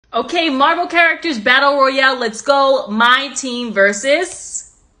Okay, Marvel characters battle royale. Let's go. My team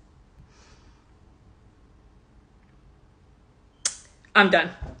versus. I'm done.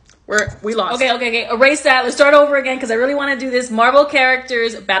 We lost. Okay. Erase that. Let's start over again because I really want to do this. Marvel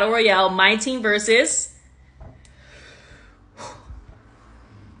characters battle royale. My team versus.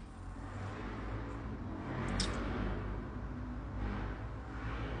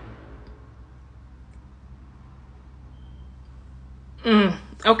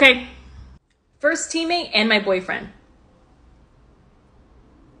 Okay. First teammate and my boyfriend.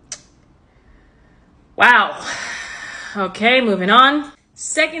 Wow. Okay, moving on.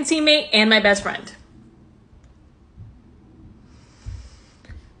 Second teammate and my best friend.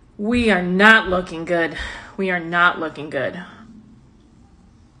 We are not looking good.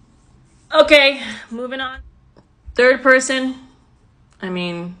 Okay, moving on. Third person. I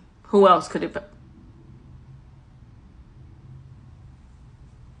mean, who else could it be?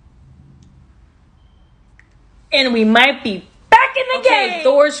 And we might be back in the game.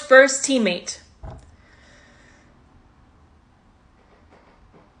 Thor's first teammate.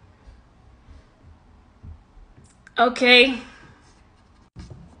 Okay.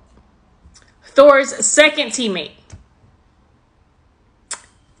 Thor's second teammate.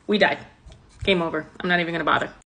 We died. Game over. I'm not even going to bother.